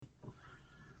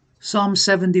Psalm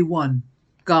 71.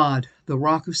 God, the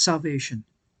rock of salvation.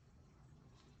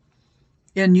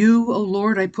 In you, O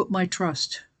Lord, I put my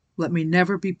trust. Let me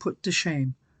never be put to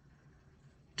shame.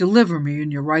 Deliver me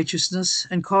in your righteousness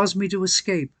and cause me to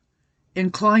escape.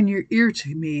 Incline your ear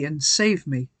to me and save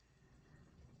me.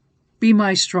 Be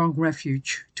my strong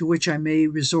refuge, to which I may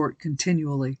resort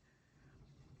continually.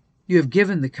 You have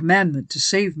given the commandment to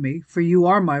save me, for you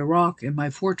are my rock and my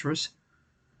fortress.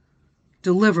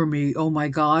 Deliver me, O my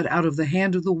God, out of the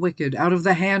hand of the wicked, out of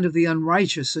the hand of the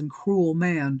unrighteous and cruel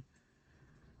man.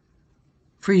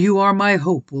 For you are my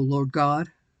hope, O Lord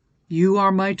God. You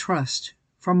are my trust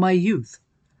from my youth.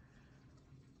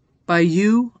 By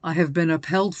you I have been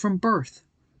upheld from birth.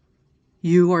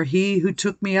 You are he who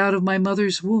took me out of my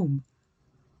mother's womb.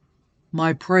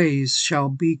 My praise shall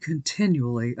be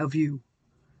continually of you.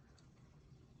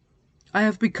 I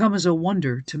have become as a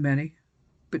wonder to many,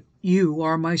 but you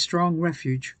are my strong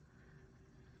refuge.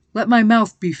 Let my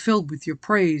mouth be filled with your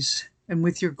praise and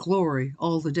with your glory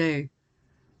all the day.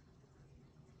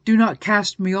 Do not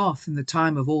cast me off in the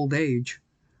time of old age.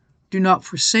 Do not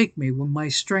forsake me when my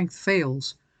strength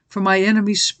fails, for my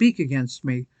enemies speak against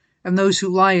me, and those who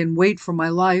lie in wait for my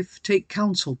life take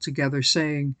counsel together,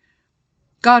 saying,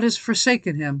 God has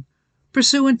forsaken him.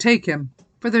 Pursue and take him,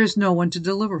 for there is no one to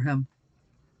deliver him.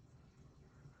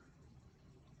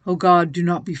 O God, do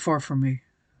not be far from me.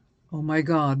 O my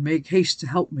God, make haste to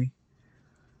help me.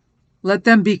 Let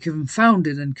them be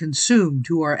confounded and consumed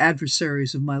who are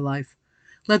adversaries of my life.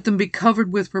 Let them be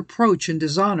covered with reproach and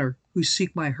dishonor who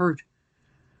seek my hurt.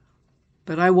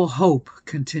 But I will hope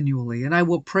continually, and I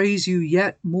will praise you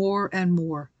yet more and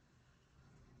more.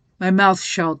 My mouth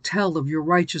shall tell of your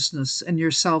righteousness and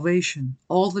your salvation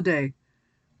all the day,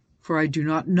 for I do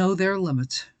not know their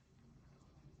limits.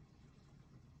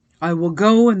 I will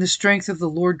go in the strength of the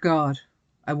Lord God.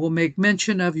 I will make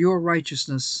mention of your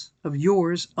righteousness, of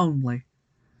yours only.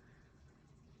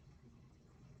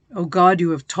 O God,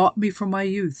 you have taught me from my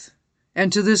youth,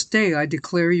 and to this day I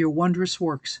declare your wondrous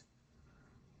works.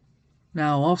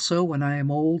 Now also, when I am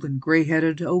old and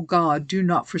gray-headed, O God, do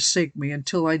not forsake me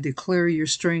until I declare your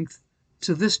strength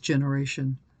to this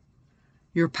generation,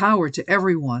 your power to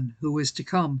everyone who is to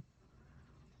come.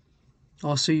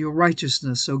 Also your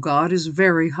righteousness, O God, is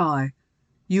very high.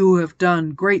 You have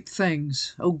done great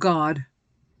things, O God,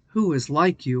 who is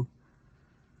like you?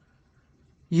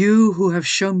 You who have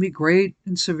shown me great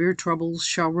and severe troubles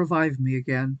shall revive me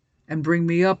again, and bring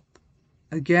me up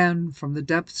again from the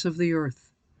depths of the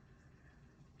earth.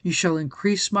 You shall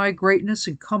increase my greatness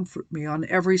and comfort me on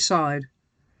every side.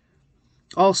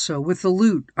 Also with the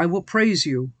lute I will praise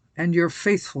you and your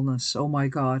faithfulness, O my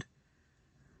God.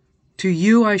 To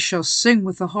you I shall sing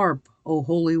with the harp, O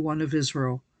Holy One of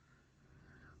Israel.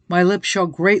 My lips shall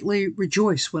greatly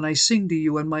rejoice when I sing to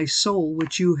you, and my soul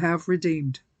which you have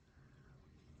redeemed.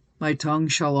 My tongue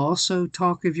shall also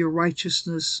talk of your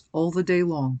righteousness all the day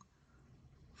long,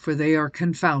 for they are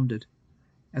confounded,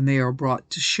 and they are brought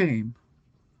to shame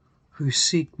who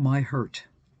seek my hurt.